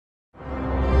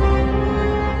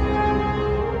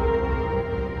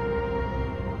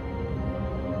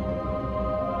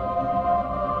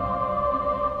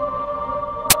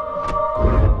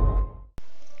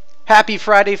Happy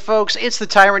Friday, folks. It's the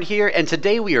Tyrant here, and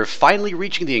today we are finally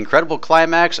reaching the incredible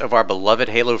climax of our beloved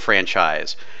Halo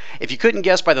franchise. If you couldn't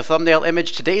guess by the thumbnail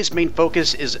image, today's main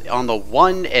focus is on the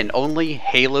one and only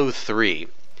Halo 3.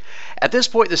 At this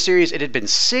point in the series, it had been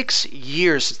 6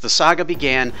 years since the saga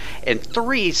began, and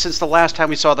 3 since the last time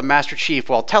we saw the Master Chief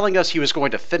while telling us he was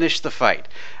going to finish the fight.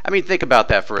 I mean, think about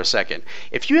that for a second.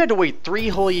 If you had to wait 3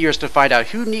 whole years to find out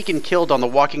who Negan killed on The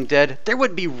Walking Dead, there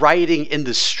would be rioting in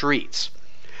the streets.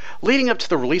 Leading up to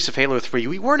the release of Halo 3,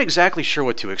 we weren't exactly sure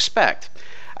what to expect.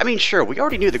 I mean, sure, we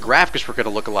already knew the graphics were going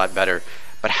to look a lot better,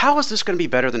 but how is this going to be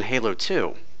better than Halo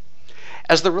 2?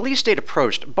 As the release date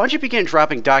approached, Bungie began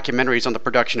dropping documentaries on the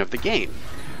production of the game.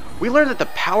 We learned that the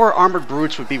power-armored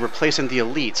brutes would be replacing the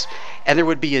elites, and there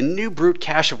would be a new brute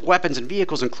cache of weapons and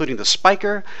vehicles including the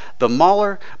Spiker, the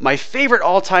Mauler, my favorite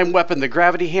all-time weapon, the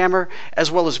Gravity Hammer, as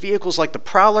well as vehicles like the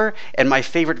Prowler, and my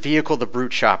favorite vehicle, the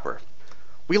Brute Chopper.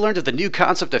 We learned of the new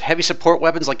concept of heavy support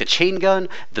weapons like the chain gun,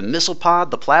 the missile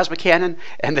pod, the plasma cannon,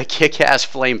 and the kick-ass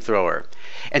flamethrower.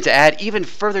 And to add even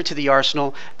further to the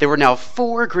arsenal, there were now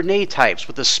 4 grenade types,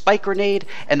 with the spike grenade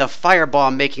and the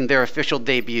firebomb making their official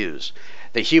debuts.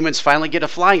 The humans finally get a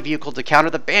flying vehicle to counter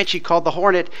the Banshee called the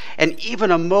Hornet, and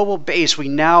even a mobile base we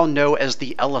now know as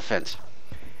the Elephant.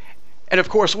 And of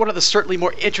course, one of the certainly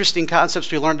more interesting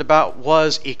concepts we learned about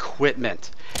was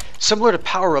equipment. Similar to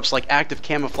power-ups like active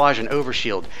camouflage and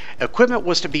overshield, equipment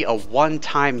was to be a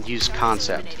one-time use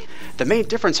concept. The main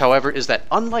difference, however, is that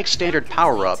unlike standard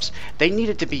power-ups, they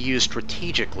needed to be used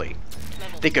strategically.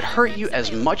 They could hurt you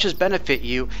as much as benefit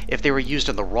you if they were used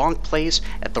in the wrong place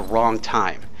at the wrong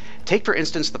time. Take for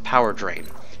instance the power drain.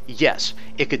 Yes,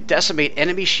 it could decimate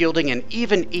enemy shielding and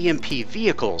even EMP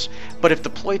vehicles, but if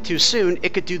deployed too soon,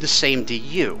 it could do the same to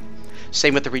you.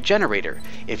 Same with the regenerator.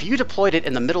 If you deployed it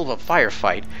in the middle of a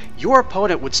firefight, your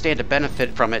opponent would stand to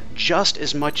benefit from it just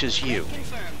as much as you.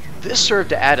 This served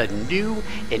to add a new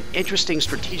and interesting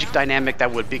strategic dynamic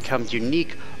that would become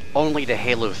unique only to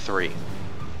Halo 3.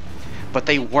 But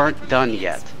they weren't done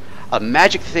yet. A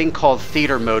magic thing called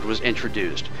theater mode was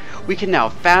introduced. We can now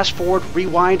fast forward,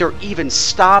 rewind, or even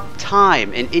stop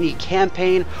time in any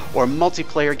campaign or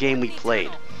multiplayer game we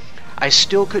played. I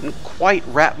still couldn't quite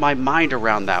wrap my mind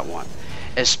around that one,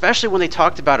 especially when they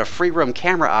talked about a free roam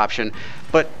camera option,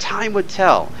 but time would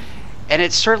tell. And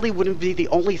it certainly wouldn't be the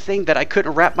only thing that I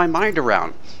couldn't wrap my mind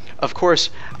around. Of course,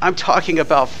 I'm talking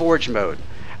about Forge mode.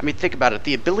 I mean, think about it.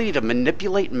 The ability to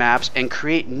manipulate maps and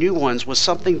create new ones was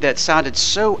something that sounded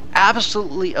so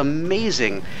absolutely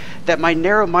amazing that my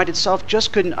narrow-minded self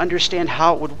just couldn't understand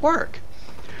how it would work.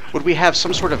 Would we have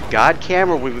some sort of God cam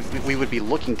where we would be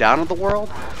looking down on the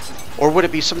world? Or would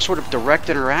it be some sort of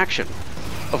direct interaction?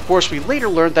 Of course, we later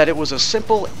learned that it was a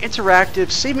simple,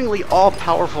 interactive, seemingly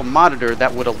all-powerful monitor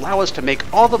that would allow us to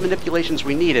make all the manipulations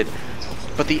we needed,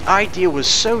 but the idea was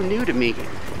so new to me.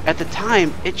 At the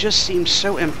time, it just seemed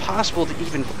so impossible to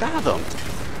even fathom.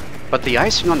 But the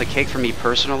icing on the cake for me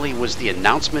personally was the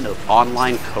announcement of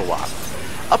online co-op.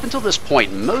 Up until this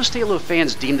point, most Halo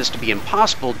fans deemed this to be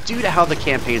impossible due to how the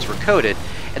campaigns were coded,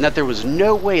 and that there was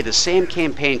no way the same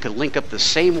campaign could link up the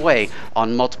same way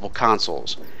on multiple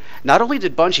consoles. Not only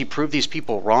did Bungie prove these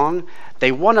people wrong,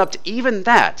 they one-upped even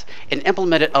that and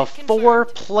implemented a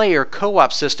 4-player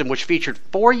co-op system which featured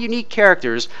 4 unique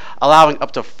characters, allowing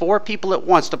up to 4 people at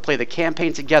once to play the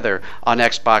campaign together on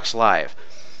Xbox Live.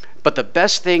 But the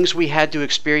best things we had to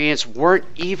experience weren't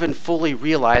even fully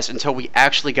realized until we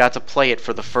actually got to play it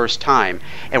for the first time,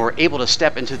 and were able to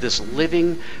step into this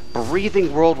living,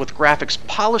 breathing world with graphics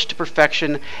polished to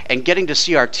perfection, and getting to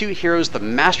see our 2 heroes, the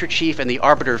Master Chief and the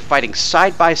Arbiter, fighting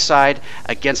side by side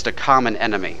against a common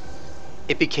enemy.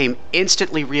 It became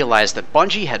instantly realized that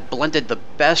Bungie had blended the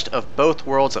best of both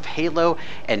worlds of Halo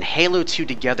and Halo 2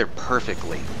 together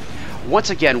perfectly.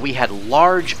 Once again, we had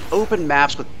large, open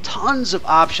maps with tons of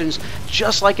options,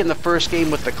 just like in the first game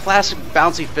with the classic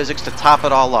bouncy physics to top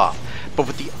it all off, but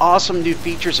with the awesome new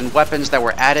features and weapons that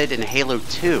were added in Halo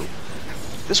 2.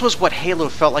 This was what Halo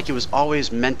felt like it was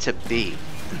always meant to be.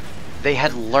 They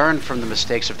had learned from the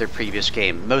mistakes of their previous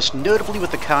game, most notably with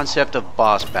the concept of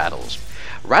boss battles.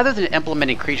 Rather than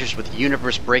implementing creatures with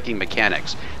universe-breaking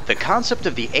mechanics, the concept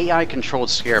of the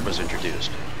AI-controlled Scarab was introduced.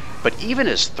 But even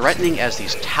as threatening as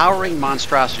these towering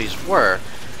monstrosities were,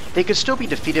 they could still be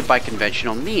defeated by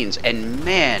conventional means, and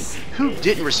man, who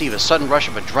didn't receive a sudden rush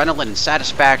of adrenaline and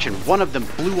satisfaction one of them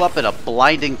blew up in a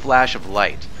blinding flash of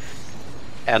light.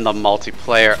 And the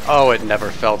multiplayer, oh, it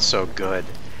never felt so good.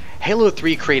 Halo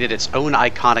 3 created its own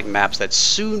iconic maps that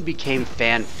soon became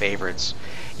fan favorites.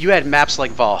 You had maps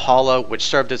like Valhalla, which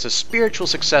served as a spiritual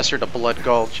successor to Blood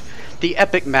Gulch, the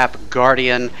epic map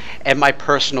Guardian, and my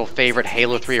personal favorite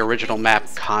Halo 3 original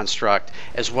map Construct,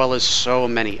 as well as so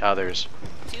many others.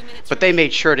 But they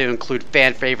made sure to include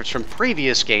fan favorites from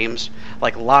previous games,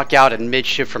 like Lockout and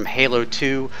Midship from Halo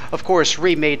 2, of course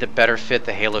remade to better fit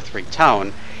the Halo 3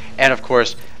 tone, and of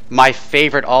course my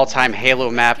favorite all-time Halo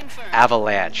map,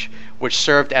 Avalanche, which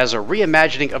served as a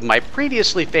reimagining of my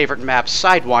previously favorite map,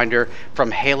 Sidewinder,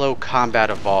 from Halo Combat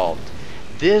Evolved.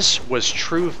 This was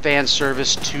true fan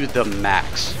service to the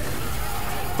max.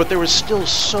 But there was still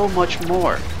so much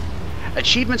more.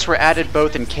 Achievements were added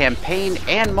both in campaign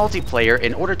and multiplayer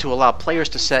in order to allow players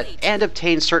to set and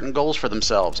obtain certain goals for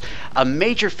themselves, a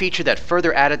major feature that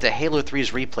further added to Halo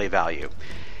 3's replay value.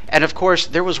 And of course,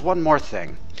 there was one more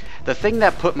thing. The thing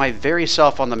that put my very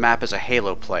self on the map as a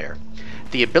Halo player.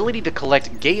 The ability to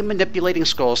collect game-manipulating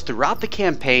skulls throughout the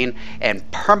campaign and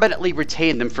permanently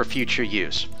retain them for future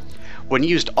use. When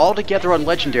used all together on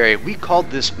Legendary, we called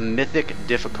this Mythic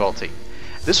difficulty.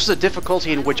 This was a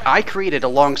difficulty in which I created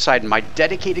alongside my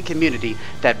dedicated community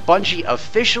that Bungie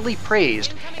officially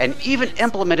praised and even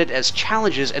implemented as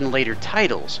challenges in later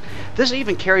titles. This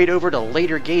even carried over to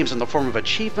later games in the form of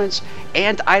achievements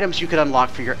and items you could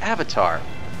unlock for your avatar.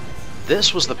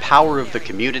 This was the power of the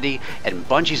community and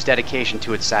Bungie's dedication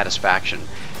to its satisfaction.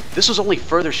 This was only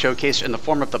further showcased in the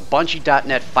form of the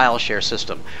Bungie.net file share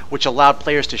system, which allowed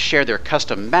players to share their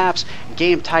custom maps,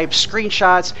 game types,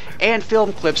 screenshots, and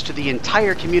film clips to the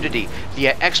entire community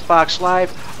via Xbox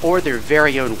Live or their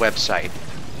very own website.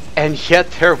 And yet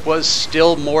there was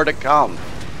still more to come.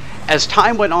 As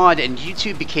time went on and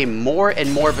YouTube became more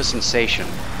and more of a sensation,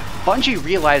 Bungie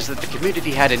realized that the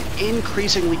community had an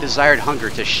increasingly desired hunger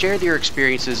to share their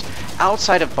experiences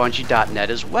outside of Bungie.net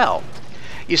as well.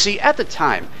 You see, at the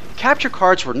time, capture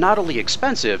cards were not only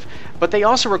expensive, but they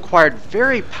also required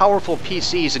very powerful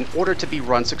PCs in order to be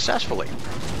run successfully.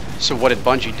 So what did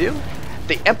Bungie do?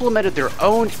 They implemented their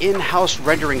own in-house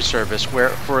rendering service where,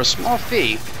 for a small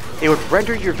fee, they would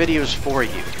render your videos for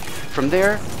you. From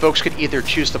there, folks could either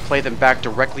choose to play them back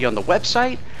directly on the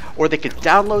website, or they could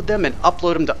download them and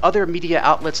upload them to other media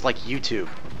outlets like YouTube.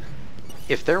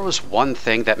 If there was one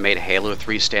thing that made Halo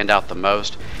 3 stand out the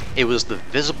most, it was the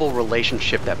visible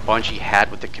relationship that Bungie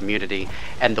had with the community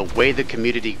and the way the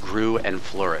community grew and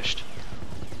flourished.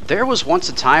 There was once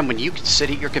a time when you could sit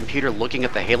at your computer looking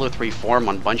at the Halo 3 forum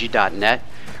on Bungie.net,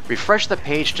 refresh the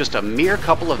page just a mere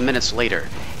couple of minutes later,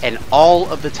 and all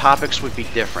of the topics would be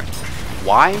different.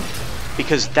 Why?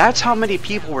 Because that's how many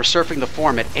people were surfing the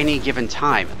forum at any given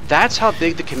time. That's how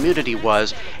big the community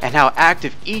was and how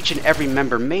active each and every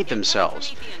member made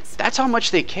themselves. That's how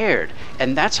much they cared,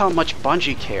 and that's how much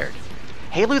Bungie cared.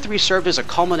 Halo 3 served as a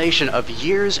culmination of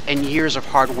years and years of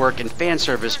hard work and fan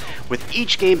service, with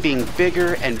each game being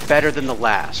bigger and better than the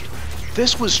last.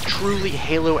 This was truly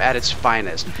Halo at its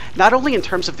finest, not only in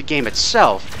terms of the game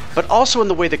itself, but also in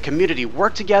the way the community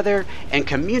worked together and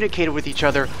communicated with each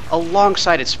other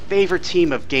alongside its favorite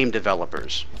team of game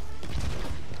developers.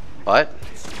 But,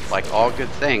 like all good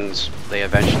things, they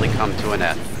eventually come to an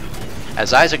end.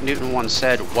 As Isaac Newton once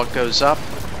said, what goes up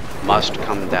must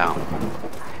come down.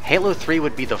 Halo 3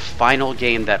 would be the final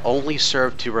game that only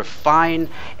served to refine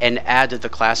and add to the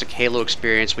classic Halo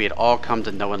experience we had all come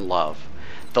to know and love.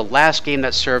 The last game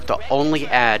that served to only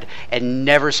add and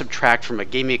never subtract from a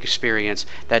gaming experience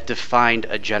that defined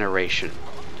a generation.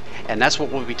 And that's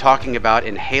what we'll be talking about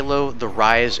in Halo: The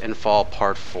Rise and Fall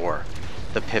Part 4,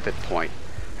 the pivot point.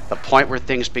 The point where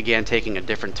things began taking a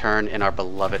different turn in our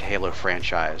beloved Halo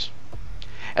franchise.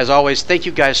 As always, thank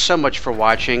you guys so much for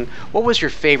watching. What was your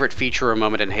favorite feature or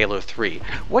moment in Halo 3?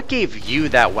 What gave you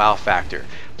that wow factor?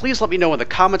 Please let me know in the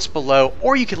comments below,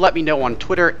 or you can let me know on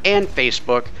Twitter and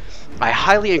Facebook. I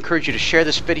highly encourage you to share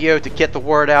this video to get the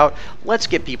word out. Let's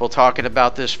get people talking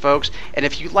about this, folks. And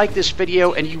if you like this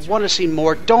video and you want to see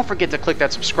more, don't forget to click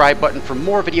that subscribe button for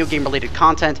more video game related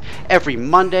content every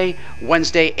Monday,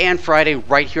 Wednesday, and Friday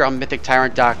right here on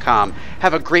MythicTyrant.com.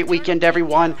 Have a great weekend,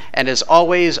 everyone. And as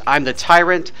always, I'm the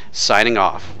Tyrant, signing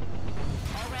off.